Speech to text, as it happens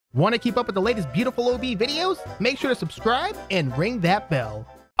Want to keep up with the latest beautiful OB videos? Make sure to subscribe and ring that bell.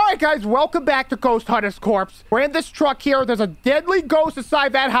 All right, guys, welcome back to Ghost Hunters Corp. We're in this truck here. There's a deadly ghost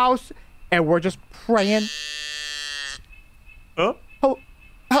inside that house, and we're just praying. Okay.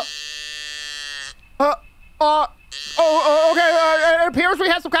 It appears we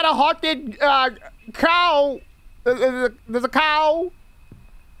have some kind of haunted cow. There's a cow.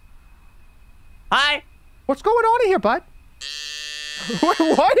 Hi. What's going on in here, bud?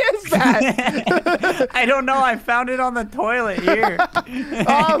 What is that? I don't know. I found it on the toilet here.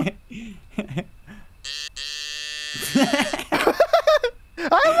 I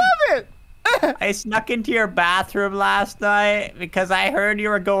love it. I snuck into your bathroom last night because I heard you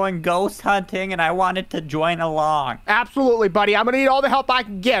were going ghost hunting and I wanted to join along. Absolutely, buddy. I'm going to need all the help I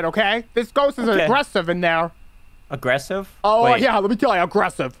can get, okay? This ghost is aggressive in there. Aggressive? Oh, Wait. yeah. Let me tell you,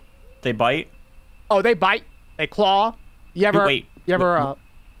 aggressive. They bite? Oh, they bite. They claw. You ever... Wait. You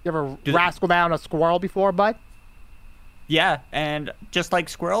ever rascal down a squirrel before, bud? Yeah, and just like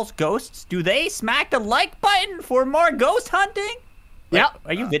squirrels, ghosts, do they smack the like button for more ghost hunting? Yeah.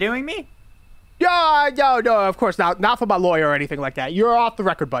 Are you videoing me? No, of course not. Not for my lawyer or anything like that. You're off the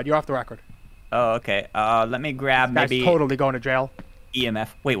record, bud. You're off the record. Oh, okay. Let me grab This maybe guy's totally going to jail. EMF.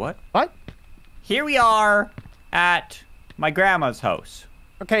 Wait, what? What? Here we are at my grandma's house.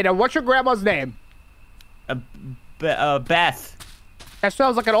 Okay, now what's your grandma's name? Beth. That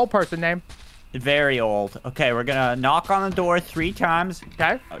sounds like an old person name. Very old. Okay, we're gonna knock on the door 3 times.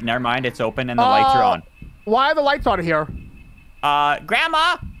 Okay. Oh, never mind, it's open and the lights are on. Why are the lights on here?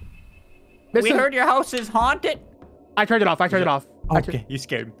 Grandma! We heard your house is haunted. I turned it off. Okay, you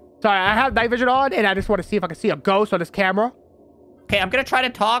scared me. Sorry, I have night vision on, and I just want to see if I can see a ghost on this camera. Okay, I'm gonna try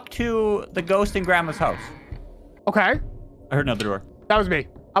to talk to the ghost in Grandma's house. Okay. I heard another door. That was me.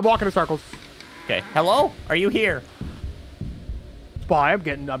 I'm walking in circles. Okay, hello? Are you here? Spy, I'm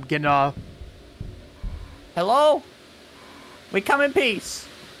getting, Hello? We come in peace.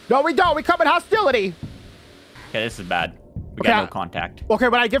 No, we don't. We come in hostility. Okay, this is bad. We got no contact. Okay,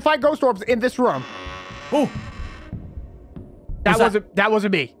 but I did find ghost orbs in this room. Ooh. That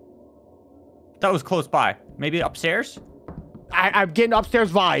wasn't me. That was close by. Maybe upstairs? I'm getting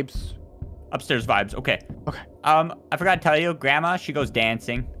upstairs vibes. Upstairs vibes, okay. Okay. I forgot to tell you, Grandma, she goes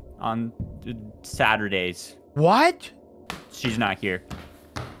dancing on Saturdays. What? She's not here.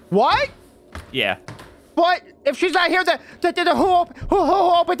 What? Yeah. What? If she's not here, then who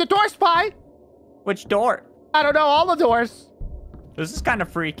opened the door, Spy? Which door? I don't know, all the doors. This is kind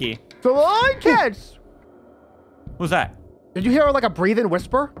of freaky. So on, kids. What was that? Did you hear like a breathing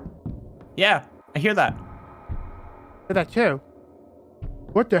whisper? Yeah, I hear that. I heard that too.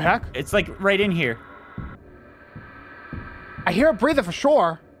 What the heck? It's like right in here. I hear it breathing for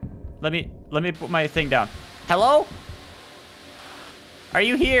sure. Let me put my thing down. Hello? Are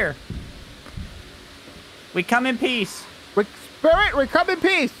you here? We come in peace. Spirit, we come in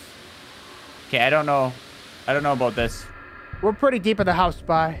peace. Okay, I don't know about this. We're pretty deep in the house,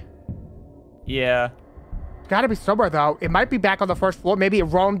 Spy. Yeah. It's gotta be somewhere, though. It might be back on the first floor. Maybe it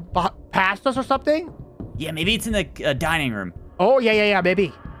roamed past us or something. Yeah, maybe it's in the dining room. Oh, yeah,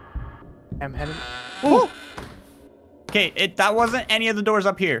 maybe. I'm headed. Ooh. Okay, that wasn't any of the doors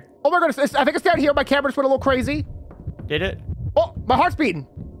up here. Oh my goodness, I think it's down here. My camera just went a little crazy. Did it? Oh, my heart's beating.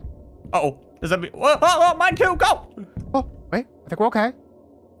 Uh-oh. Does that mean... Whoa, mine too, go! Oh, wait, I think we're okay.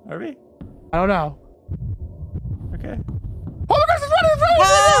 Are we? I don't know. Okay. Oh my goodness, it's running!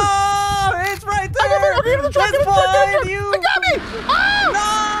 Whoa! It's right there! Okay, the truck, Let's find you! It got me! Oh!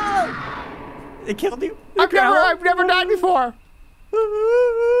 No! It killed you? I've never died before.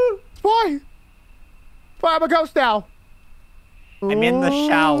 Spy, I'm a ghost now. I'm in the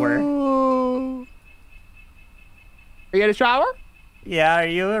shower. Are you in the shower? Yeah, are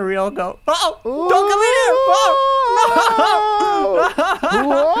you a real ghost? Oh! Don't come in here! Oh!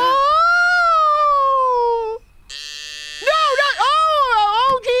 No!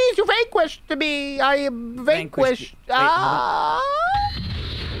 Oh, geez, you vanquished me. I am vanquished.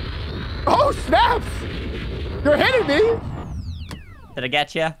 Oh, snaps! You're hitting me. Did I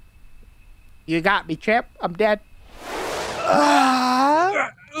get you? You got me, champ. I'm dead. Oh,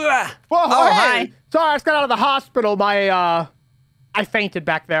 hey. hi. Sorry, I just got out of the hospital. I fainted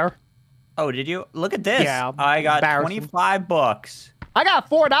back there. Oh, did you? Look at this. Yeah, I got 25 bucks. I got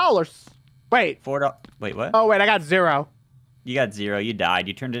 $4. Wait. $4. Wait, what? Oh, wait, I got 0. You got 0. You died.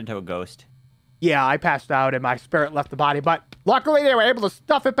 You turned into a ghost. Yeah, I passed out and my spirit left the body, but luckily they were able to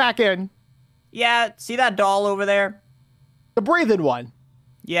stuff it back in. Yeah, see that doll over there? The breathing one.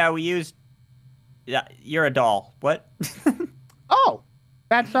 Yeah, we used... Yeah, you're a doll. What? Oh,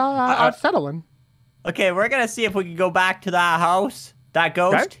 that's unsettling. Okay, we're gonna see if we can go back to that house That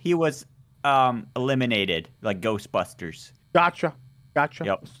ghost, Okay. he was eliminated, like Ghostbusters. Gotcha.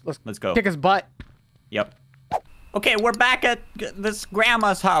 Yep. Let's go. Kick his butt. Yep. Okay, we're back at this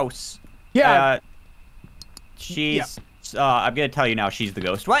grandma's house. Yeah. She's. I'm gonna tell you now. She's the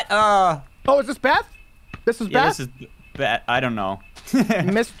ghost. What? Oh, is this Beth? This is Yeah, Beth? this is. I don't know.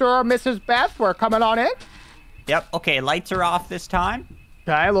 Mr. or Mrs. Beth, we're coming on in. Yep. Okay, lights are off this time.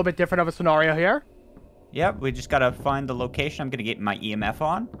 Okay, a little bit different of a scenario here. Yep. We just gotta find the location. I'm gonna get my EMF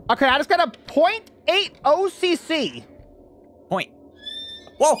on. Okay, I just got a 0.8 OCC. Point.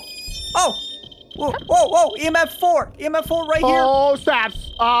 Whoa. Oh. Whoa. EMF 4. EMF 4 right here. Oh,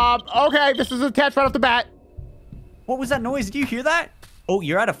 snaps. Okay, this is intense right off the bat. What was that noise? Did you hear that? Oh,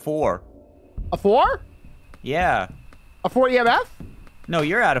 you're at a 4. A 4? Yeah. A 4 EMF? No,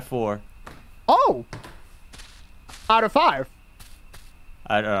 you're at a 4. Oh. Out of 5.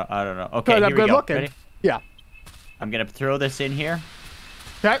 I don't know. Okay, Good, here I'm we good go. looking. Ready? Yeah. I'm gonna throw this in here.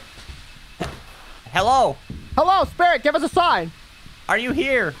 Okay. Hello. Hello, Spirit, give us a sign. Are you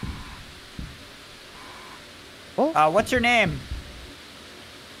here? Oh. What's your name?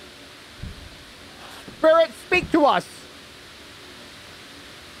 Spirit, speak to us.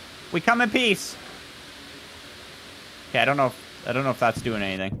 We come in peace. Okay, I don't know if that's doing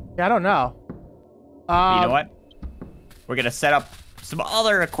anything. Yeah, I don't know. But you know what? We're gonna set up some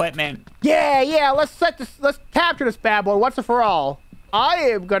other equipment. Yeah, let's capture this bad boy once and for all.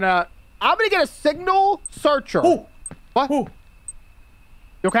 I'm gonna get a signal searcher. Ooh. What? Ooh.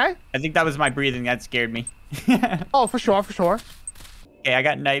 You okay? I think that was my breathing that scared me. Oh, for sure. Okay, I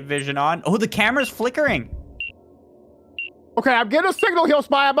got night vision on. Oh, the camera's flickering. Okay, I'm getting a signal here,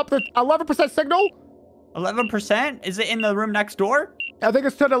 Spy. I'm up to 11% signal. 11%? Is it in the room next door? I think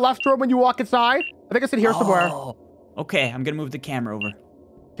it's to the left room when you walk inside. I think it's in here somewhere. Okay, I'm gonna move the camera over.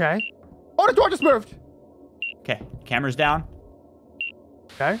 Okay. Oh, the door just moved. Okay, camera's down.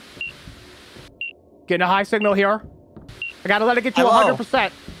 Okay. Getting a high signal here. I gotta let it get you Hello?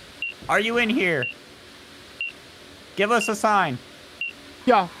 100%. Are you in here? Give us a sign.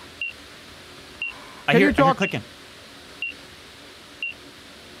 Yeah. I Can hear you talk? clicking.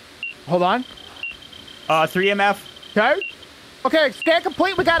 Hold on. 3MF. Okay. Okay, scan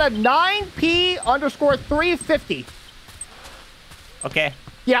complete. We got a 9P_350. Okay.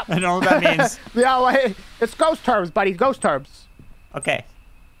 Yep. I don't know what that means. Yeah, well, it's ghost terms, buddy. Ghost terms. Okay.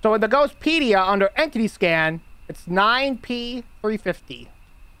 So in the Ghostpedia under entity scan, it's 9P350.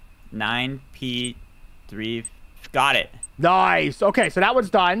 9P3. Got it. Nice. Okay, so that one's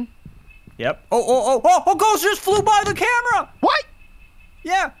done. Yep. Oh, ghost just flew by the camera. What?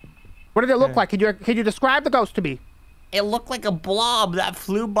 Yeah. What did it look like? Can you describe the ghost to me? It looked like a blob that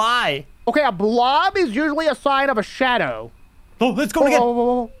flew by. Okay, a blob is usually a sign of a shadow. Oh, let's go again.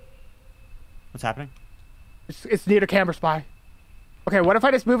 Whoa. What's happening? It's near the camera, Spy. Okay, what if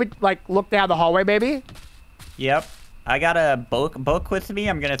I just move it, like, look down the hallway, maybe? Yep. I got a book with me.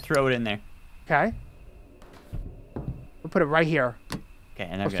 I'm going to throw it in there. Okay. We'll put it right here. Okay,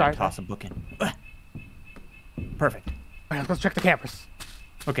 and I'm going sorry. to toss a book in. Perfect. All right, let's check the cameras.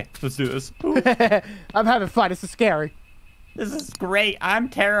 Okay, let's do this. I'm having fun. This is scary. This is great. I'm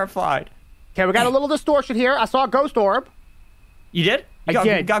terrified. Okay, we got a little distortion here. I saw a ghost orb. You did? I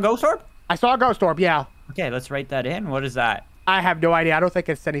did. You got ghost orb? I saw a ghost orb, yeah. Okay, let's write that in. What is that? I have no idea. I don't think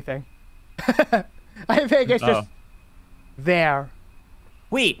it's anything. I think it's just there.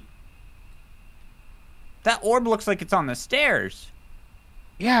 Wait. That orb looks like it's on the stairs.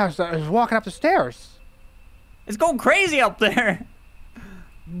 Yeah, I was walking up the stairs. It's going crazy up there.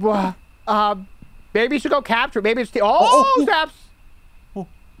 Well, maybe you should go capture it. Maybe it's the snaps. Oh.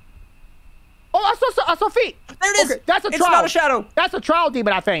 Oh, I saw feet. There it is. Okay, that's a It's child. not a shadow. That's a child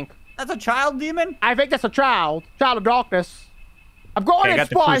demon, I think. That's a child demon? I think that's a child of darkness. I'm going Okay, I in, got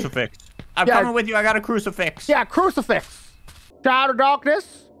the Spy. crucifix. I'm Yeah. coming with you. I got a crucifix. Yeah, crucifix. Child of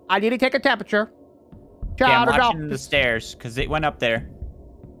darkness. I need to take a temperature. Okay, I'm Child of watching the darkness. stairs because it went up there.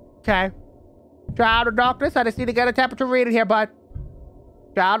 Okay. Child of darkness. I just need to get a temperature reading here, bud.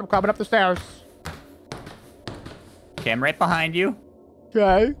 Child, I'm coming up the stairs. Okay, I'm right behind you.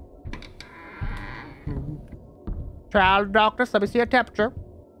 Okay. Child of darkness. Let me see your temperature.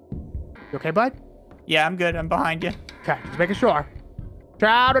 You okay, bud? Yeah, I'm good. I'm behind you. Okay, just making sure.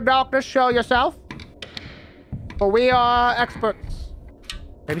 Child of darkness, show yourself. For we are experts.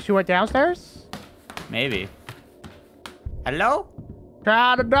 Maybe she went downstairs? Maybe. Hello?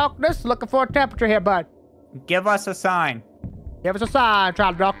 Child of darkness, looking for a temperature here, bud. Give us a sign. Give us a sign,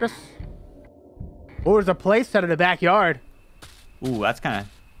 child of darkness. Oh, there's a place set in the backyard. Ooh, that's kind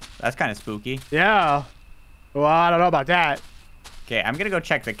of spooky. Yeah. Well, I don't know about that. Okay, I'm gonna go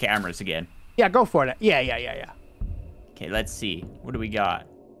check the cameras again. Yeah, go for it. Yeah. Okay, let's see. What do we got?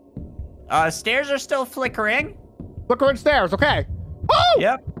 Stairs are still flickering. Flickering stairs, okay. Oh!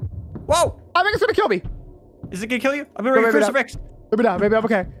 Yep. Whoa! I think it's gonna kill me. Is it gonna kill you? I've been ready for crucifix. Maybe not, maybe I'm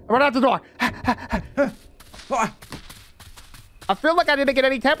okay. I run out the door. I feel like I didn't get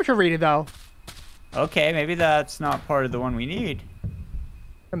any temperature reading though. Okay, maybe that's not part of the one we need.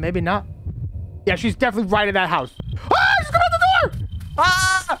 Or maybe not. Yeah, she's definitely right in that house. Ah! She's coming out the door!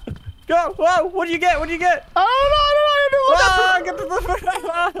 Ah! Go! Whoa! What do you get? What do you get? I don't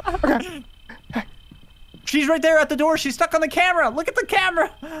know. Okay. She's right there at the door. She's stuck on the camera. Look at the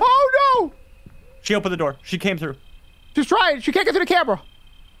camera. Oh no! She opened the door. She came through. She's trying. She can't get to the camera.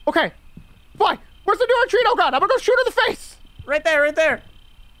 Okay. Fine. Where's the door retreat? Oh god, I'm gonna go shoot her in the face. Right there, right there.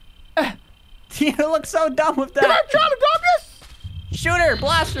 You look so dumb with that. Come on, John, Adonis! Shoot her,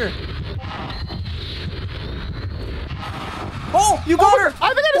 blast her. Oh, you got her.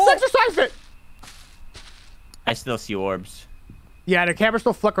 I think I just exercised it. I still see orbs. Yeah, the camera's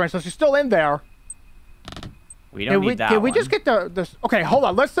still flickering, so she's still in there. We don't need that Can we one. just get this? Okay, hold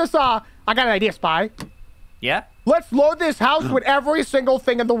on. Let's just, I got an idea, Spy. Yeah? Let's load this house with every single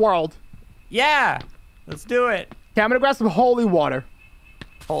thing in the world. Yeah. Let's do it. Okay, I'm gonna grab some holy water.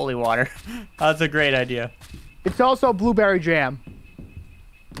 Holy water. That's a great idea. It's also blueberry jam.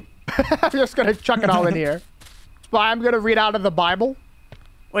 I'm just gonna chuck it all in here. Spy, I'm gonna read out of the Bible.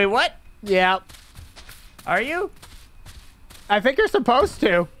 Wait, what? Yeah. Are you? I think you're supposed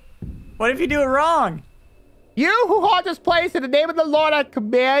to. What if you do it wrong? You who haunt this place, in the name of the Lord, I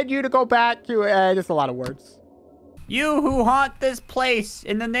command you to go back to... just a lot of words. You who haunt this place,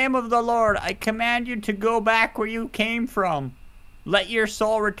 in the name of the Lord, I command you to go back where you came from. Let your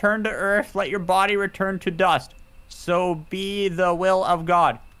soul return to earth. Let your body return to dust. So be the will of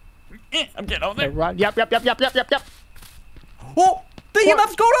God. I'm getting out there. Okay, run. Yep. Oh, the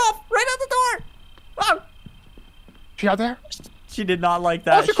EMF's going off right out the door. Oh. She out there? She did not like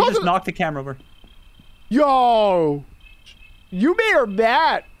that. Oh, she just knocked the camera over. Yo. You made her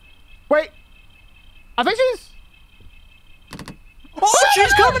mad. Wait. I think she's... Oh,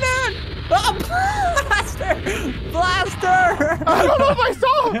 she's coming in! Oh, blast her! Blast her! I don't know if I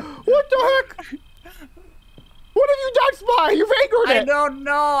saw. What the heck? What have you done, Spy? You've angered it. I don't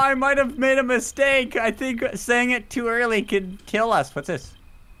know. I might have made a mistake. I think saying it too early could kill us. What's this?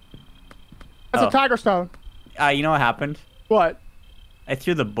 That's a tiger stone. You know what happened? What? I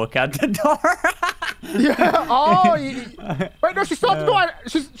threw the book out the door. Yeah. Oh. Wait, no, she's still at the door.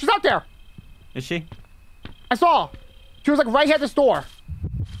 She's out there. Is she? I saw. She was like right here at this door.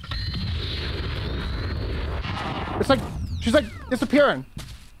 It's like she's like disappearing.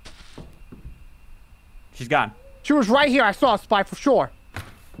 She's gone. She was right here. I saw a Spy for sure.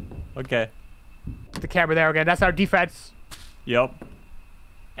 Okay. The camera there again. That's our defense. Yep.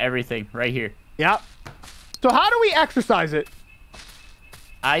 Everything right here. Yep. So how do we exercise it?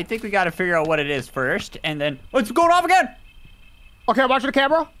 I think we got to figure out what it is first, and then... Oh, it's going off again! Okay, I'm watching the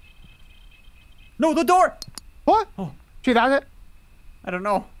camera. No, the door! What? Oh. She does it? I don't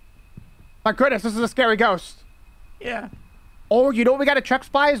know. My goodness, this is a scary ghost. Yeah. Oh, you know what we got to check,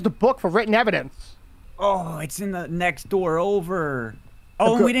 Spy? Is the book for written evidence. Oh, it's in the next door over.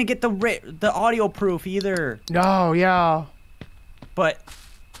 Oh, and we didn't get the audio proof either. No, yeah. But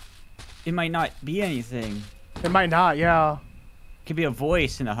it might not be anything. It might not, yeah. It could be a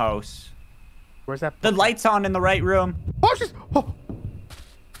voice in the house. Where's that? The light's on in the right room. Oh, she's...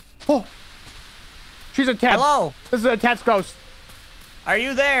 Oh. She's intense. Hello? This is an intense ghost. Are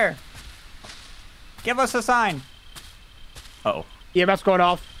you there? Give us a sign. Uh-oh. EMF's going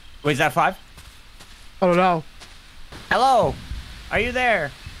off. Wait, is that 5? I don't know. Hello? Are you there?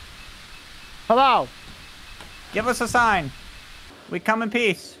 Hello? Give us a sign. We come in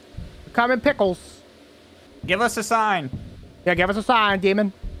peace. Come in pickles. Give us a sign. Yeah, give us a sign,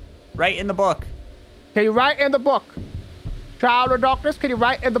 demon. Right in the book. Can you write in the book? Child of darkness, can you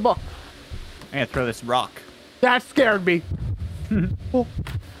write in the book? I'm gonna throw this rock. That scared me. Oh.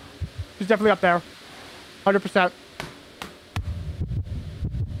 She's definitely up there. 100%.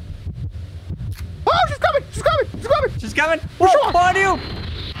 Oh, she's coming! She's coming! She's coming! She's coming! For Whoa, sure. on you!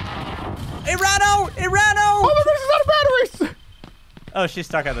 It ran out! It ran out! Oh my goodness, she's out of batteries! Oh, she's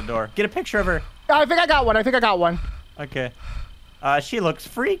stuck at the door. Get a picture of her. I think I got one. Okay. She looks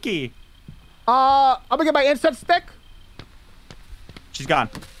freaky. I'm gonna get my incense stick. She's gone.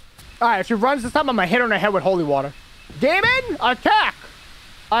 Alright, if she runs this time, I'm gonna hit her in the head with holy water. Demon, attack!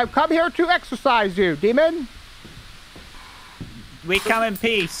 I've come here to exorcise you, demon. We come in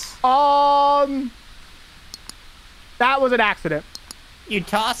peace. That was an accident. You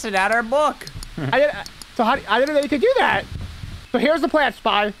tossed it at our book. I didn't know you could do that. So here's the plan,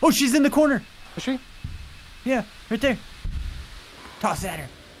 Spy. Oh, she's in the corner. Is she? Yeah, right there. Toss it at her.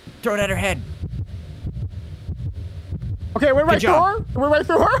 Throw it at her head. Okay, we're right through her. We're right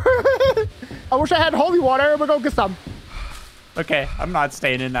through her. I wish I had holy water. We'll go get some. Okay, I'm not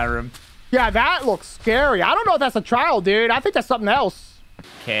staying in that room. Yeah, that looks scary. I don't know if that's a trial, dude. I think that's something else.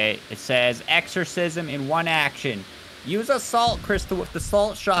 Okay, it says exorcism in one action. Use a salt crystal with the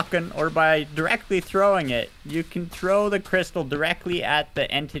salt shotgun or by directly throwing it. You can throw the crystal directly at the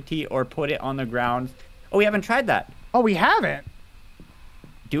entity or put it on the ground. Oh, we haven't tried that. Oh, we haven't?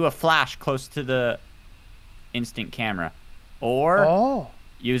 Do a flash close to the instant camera. Or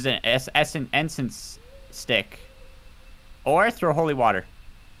use an essence stick. Or throw holy water.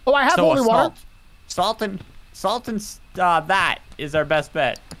 Oh, I have holy water. Salt and that is our best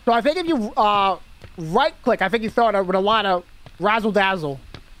bet. So I think if you right click, I think you throw it with a lot of razzle dazzle.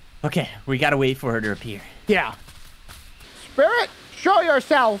 Okay, we gotta wait for her to appear. Yeah. Spirit, show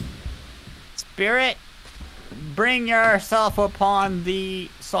yourself. Spirit, bring yourself upon the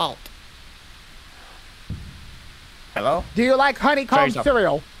salt. Hello? Do you like honeycomb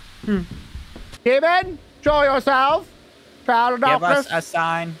cereal? Demon, show yourself. Child of darkness. Give us a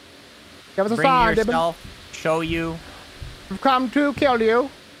sign. Give us a bring sign, yourself. demon. Show you. We've come to kill you.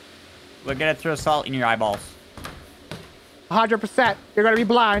 We're gonna throw salt in your eyeballs. 100%. You're gonna be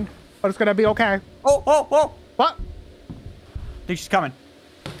blind, but it's gonna be okay. Oh, oh, oh! What? I think she's coming.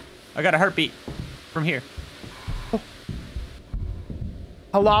 I got a heartbeat from here.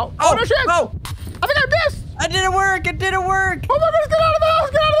 Hello? Oh, no shit! Oh! I think I missed! It didn't work! It didn't work! Oh my goodness, get out of the house!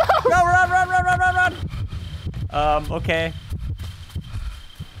 Get out of the house! Go, run! Okay.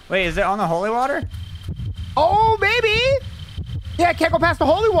 Wait, is it on the holy water? Oh, maybe! Yeah, I can't go past the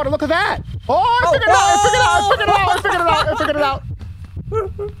holy water. Look at that! Oh, I figured it out!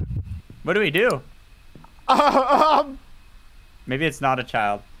 What do we do? Maybe it's not a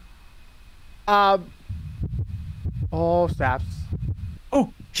child. Oh, snaps.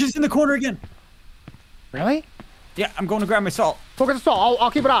 Oh, she's in the corner again. Really? Yeah, I'm going to grab my salt. Look at the salt.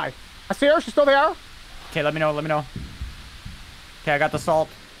 I'll keep an eye. I see her. She's still there. Okay, let me know. Okay, I got the salt.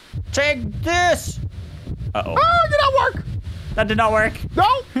 Take this! Uh-oh. Oh, it did not work! That did not work. No!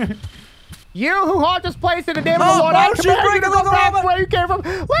 You who haunt this place in the name of the Lord, I command you to go back where you came from. Let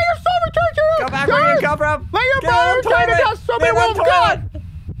your soul return to you! Go back where you come from! Let your body return to dust, so be will of God!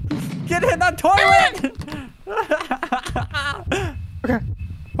 Get in the toilet! Okay,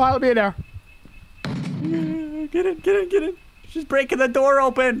 fine, let me in there. Get in. She's breaking the door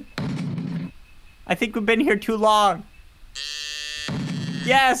open. I think we've been here too long.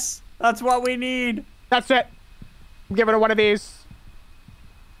 Yes, that's what we need. That's it. I'm giving her one of these.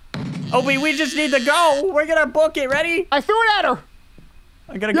 Oh, we just need to go. We're gonna book it. Ready? I threw it at her.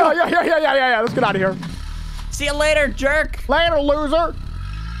 I'm gonna go. Yeah. Let's get out of here. See you later, jerk. Later, loser.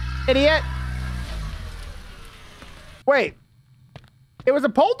 Idiot. Wait. It was a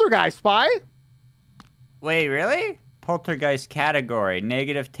poltergeist, Spy. Wait, really? Poltergeist category,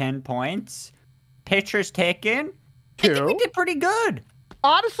 -10 points. Pictures taken. 2. I think we did pretty good.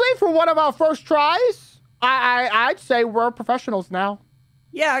 Honestly, for one of our first tries, I'd say we're professionals now.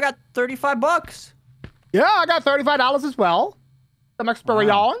 Yeah, I got 35 bucks. Yeah, I got $35 as well. Some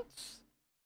experience.